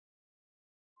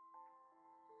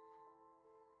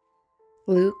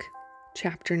Luke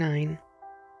chapter 9.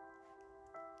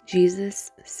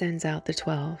 Jesus sends out the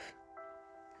 12.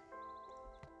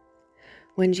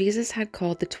 When Jesus had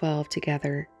called the 12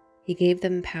 together, he gave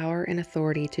them power and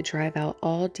authority to drive out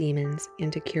all demons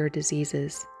and to cure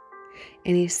diseases.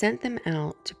 And he sent them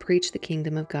out to preach the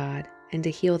kingdom of God and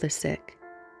to heal the sick.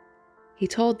 He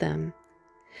told them,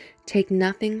 "Take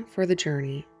nothing for the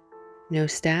journey, no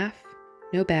staff,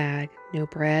 no bag, no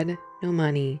bread, no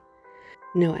money,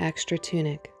 no extra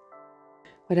tunic.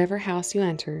 Whatever house you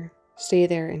enter, stay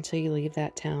there until you leave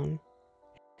that town.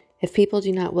 If people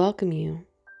do not welcome you,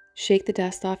 shake the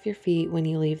dust off your feet when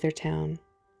you leave their town,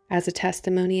 as a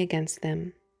testimony against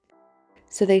them."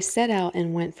 So they set out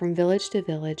and went from village to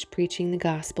village, preaching the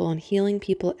gospel and healing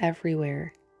people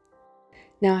everywhere.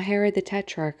 Now Herod the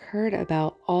tetrarch heard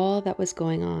about all that was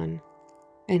going on,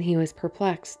 and he was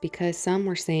perplexed because some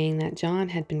were saying that John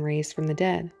had been raised from the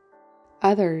dead,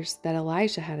 others that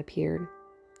Elijah had appeared,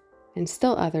 and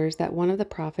still others that one of the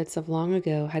prophets of long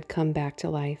ago had come back to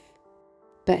life.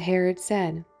 But Herod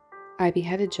said, "I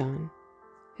beheaded John.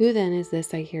 Who then is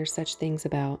this I hear such things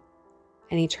about?"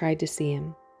 And he tried to see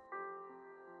him.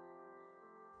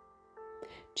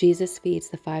 Jesus feeds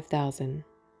the 5,000.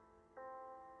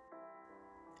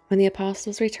 When the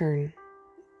apostles returned,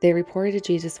 they reported to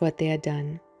Jesus what they had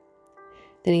done.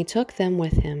 Then he took them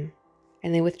with him,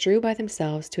 and they withdrew by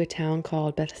themselves to a town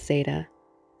called Bethsaida.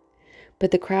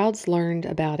 But the crowds learned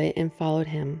about it and followed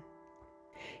him.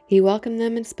 He welcomed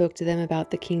them and spoke to them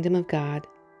about the kingdom of God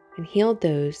and healed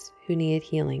those who needed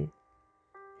healing.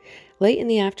 Late in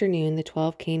the afternoon, the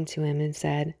 12 came to him and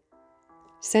said,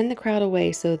 "Send the crowd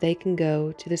away so they can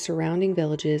go to the surrounding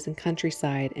villages and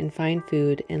countryside and find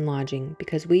food and lodging,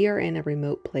 because we are in a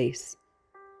remote place."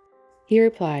 He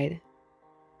replied,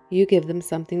 "You give them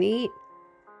something to eat."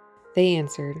 They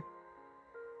answered,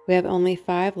 "We have only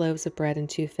 5 loaves of bread and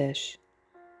 2 fish,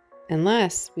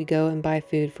 unless we go and buy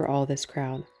food for all this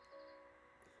crowd."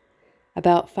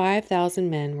 About 5,000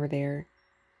 men were there,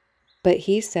 but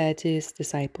he said to his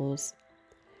disciples,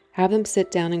 "Have them sit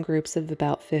down in groups of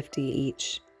about 50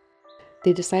 each."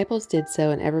 The disciples did so,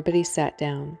 and everybody sat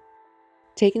down.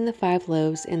 Taking the 5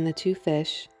 loaves and the 2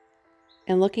 fish,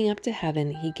 and looking up to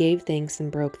heaven, he gave thanks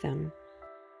and broke them.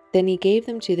 Then he gave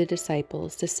them to the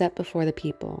disciples to set before the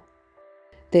people.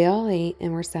 They all ate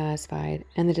and were satisfied,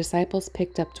 and the disciples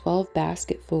picked up 12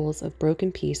 basketfuls of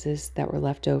broken pieces that were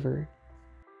left over.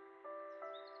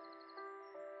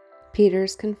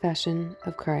 Peter's confession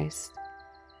of Christ.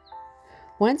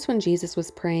 Once when Jesus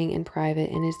was praying in private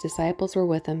and his disciples were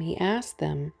with him, he asked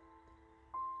them,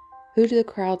 "Who do the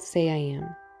crowds say I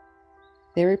am?"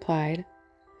 They replied,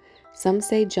 "Some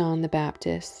say John the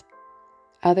Baptist,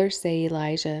 others say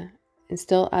Elijah, and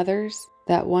still others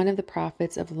that one of the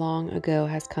prophets of long ago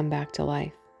has come back to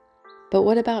life." "But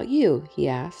what about you?" he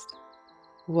asked.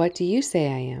 "What do you say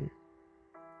I am?"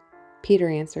 Peter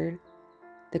answered,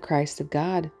 "The Christ of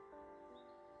God."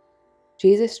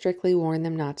 Jesus strictly warned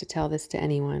them not to tell this to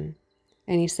anyone,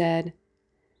 and he said,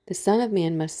 "The Son of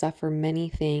Man must suffer many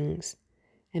things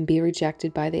and be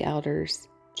rejected by the elders,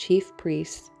 chief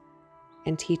priests,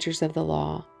 and teachers of the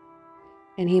law,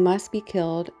 and he must be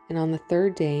killed and on the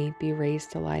 3rd day be raised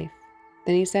to life."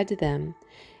 Then he said to them,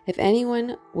 "If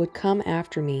anyone would come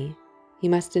after me, he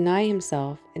must deny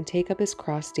himself and take up his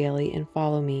cross daily and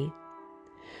follow me.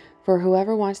 For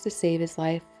whoever wants to save his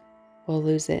life will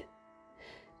lose it,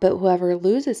 but whoever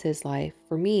loses his life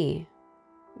for me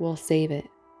will save it.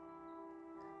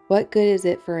 What good is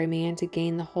it for a man to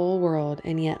gain the whole world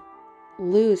and yet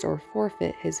lose or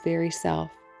forfeit his very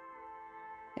self?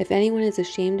 If anyone is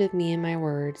ashamed of me and my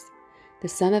words, the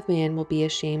Son of Man will be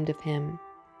ashamed of him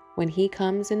when he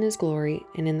comes in his glory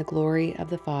and in the glory of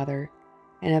the Father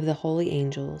and of the holy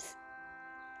angels.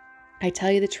 I tell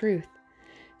you the truth,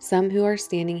 some who are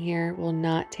standing here will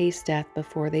not taste death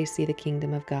before they see the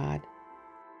kingdom of God."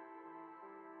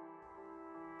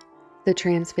 The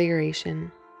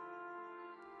Transfiguration.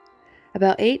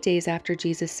 About 8 days after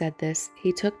Jesus said this,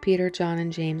 he took Peter, John,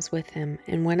 and James with him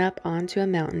and went up onto a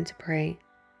mountain to pray.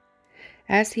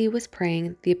 As he was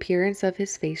praying, the appearance of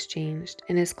his face changed,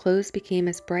 and his clothes became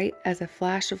as bright as a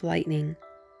flash of lightning.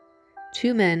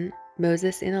 2 men,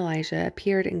 Moses and Elijah,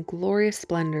 appeared in glorious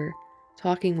splendor,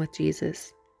 talking with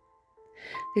Jesus.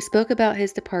 They spoke about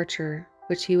his departure,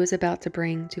 which he was about to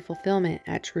bring to fulfillment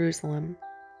at Jerusalem.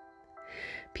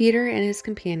 Peter and his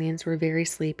companions were very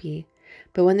sleepy,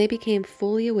 but when they became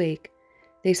fully awake,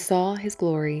 they saw his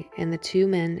glory and the 2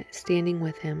 men standing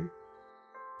with him.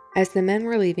 As the men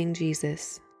were leaving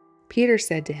Jesus, Peter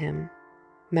said to him,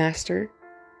 "Master,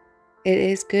 it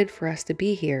is good for us to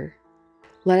be here.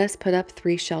 Let us put up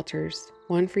 3 shelters,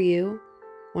 one for you,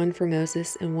 one for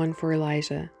Moses and one for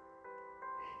Elijah."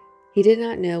 He did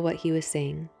not know what he was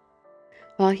saying.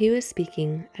 While he was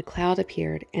speaking, a cloud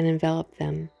appeared and enveloped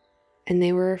them, and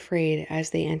they were afraid as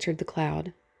they entered the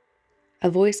cloud. A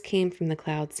voice came from the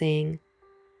cloud saying,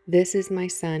 "This is my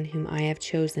son whom I have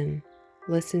chosen.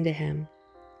 Listen to him."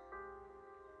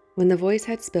 When the voice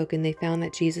had spoken, they found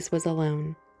that Jesus was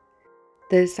alone.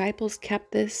 The disciples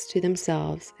kept this to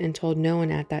themselves and told no one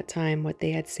at that time what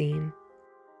they had seen.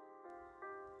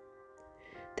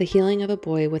 The healing of a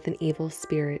boy with an evil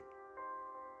spirit.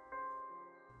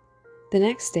 The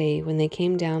next day, when they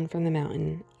came down from the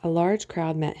mountain, a large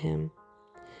crowd met him.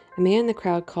 A man in the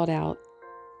crowd called out,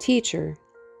 "Teacher,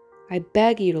 I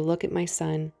beg you to look at my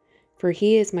son, for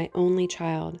he is my only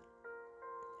child.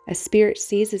 A spirit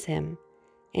seizes him,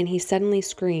 and he suddenly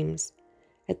screams.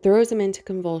 It throws him into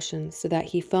convulsions so that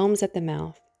he foams at the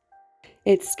mouth.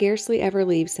 It scarcely ever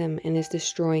leaves him and is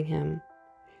destroying him.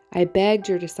 I begged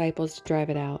your disciples to drive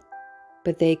it out,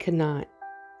 but they could not."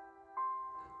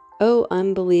 "O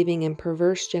unbelieving and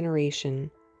perverse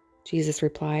generation," Jesus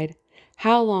replied,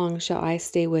 "how long shall I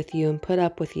stay with you and put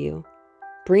up with you?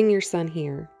 Bring your son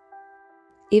here."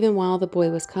 Even while the boy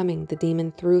was coming, the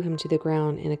demon threw him to the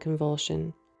ground in a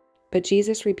convulsion. But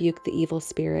Jesus rebuked the evil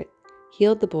spirit,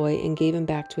 healed the boy, and gave him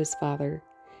back to his father,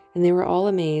 and they were all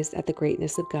amazed at the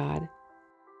greatness of God.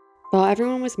 While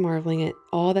everyone was marveling at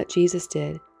all that Jesus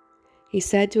did, he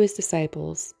said to his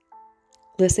disciples,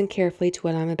 "Listen carefully to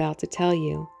what I'm about to tell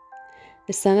you.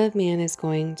 The Son of Man is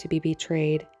going to be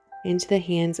betrayed into the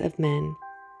hands of men."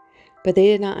 But they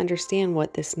did not understand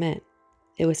what this meant.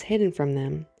 It was hidden from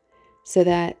them, so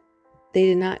that they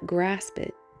did not grasp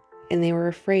it, and they were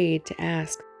afraid to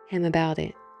ask him about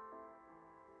it.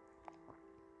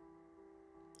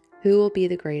 Who will be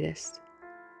the greatest?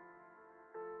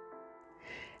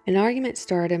 An argument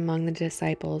started among the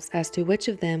disciples as to which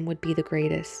of them would be the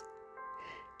greatest.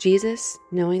 Jesus,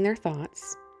 knowing their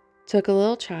thoughts, took a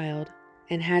little child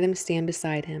and had him stand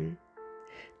beside him.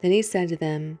 Then he said to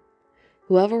them,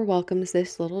 "Whoever welcomes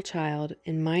this little child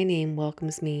in my name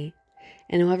welcomes me,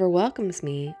 and whoever welcomes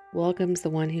me welcomes the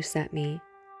one who sent me.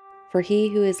 For he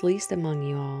who is least among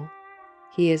you all,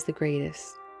 he is the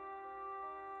greatest."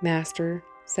 "Master,"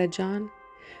 said John,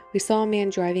 "we saw a man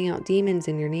driving out demons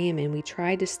in your name, and we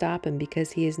tried to stop him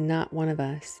because he is not one of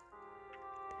us."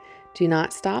 "Do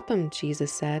not stop him,"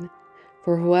 Jesus said,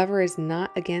 "for whoever is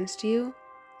not against you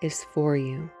is for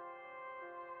you."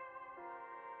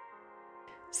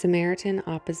 Samaritan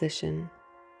opposition.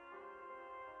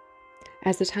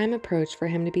 As the time approached for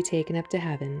him to be taken up to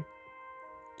heaven,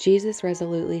 Jesus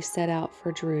resolutely set out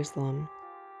for Jerusalem,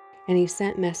 and he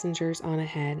sent messengers on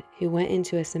ahead who went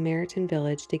into a Samaritan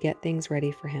village to get things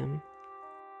ready for him.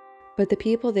 But the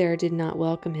people there did not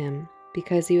welcome him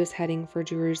because he was heading for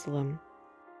Jerusalem.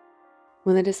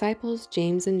 When the disciples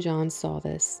James and John saw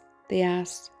this, they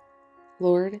asked,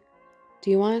 "Lord,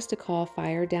 do you want us to call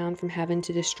fire down from heaven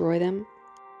to destroy them?"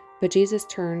 But Jesus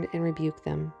turned and rebuked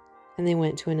them, and they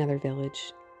went to another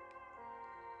village.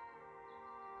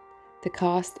 The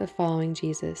cost of following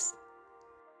Jesus.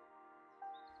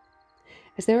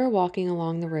 As they were walking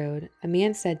along the road, a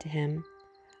man said to him,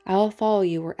 "I will follow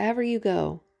you wherever you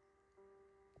go."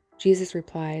 Jesus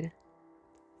replied,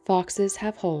 "Foxes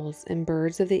have holes and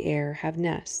birds of the air have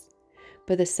nests,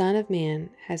 but the Son of Man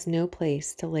has no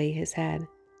place to lay his head."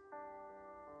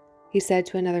 He said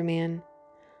to another man,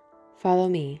 "Follow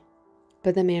me."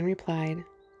 But the man replied,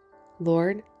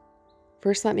 "Lord,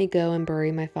 first let me go and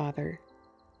bury my father."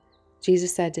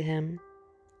 Jesus said to him,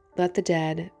 "Let the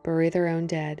dead bury their own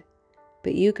dead,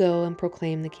 but you go and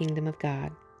proclaim the kingdom of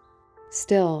God."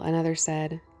 Still another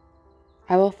said,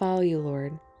 "I will follow you,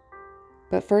 Lord,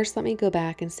 but first let me go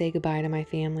back and say goodbye to my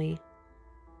family."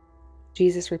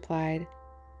 Jesus replied,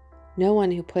 "No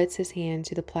one who puts his hand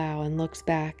to the plow and looks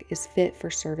back is fit for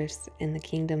service in the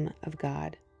kingdom of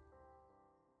God."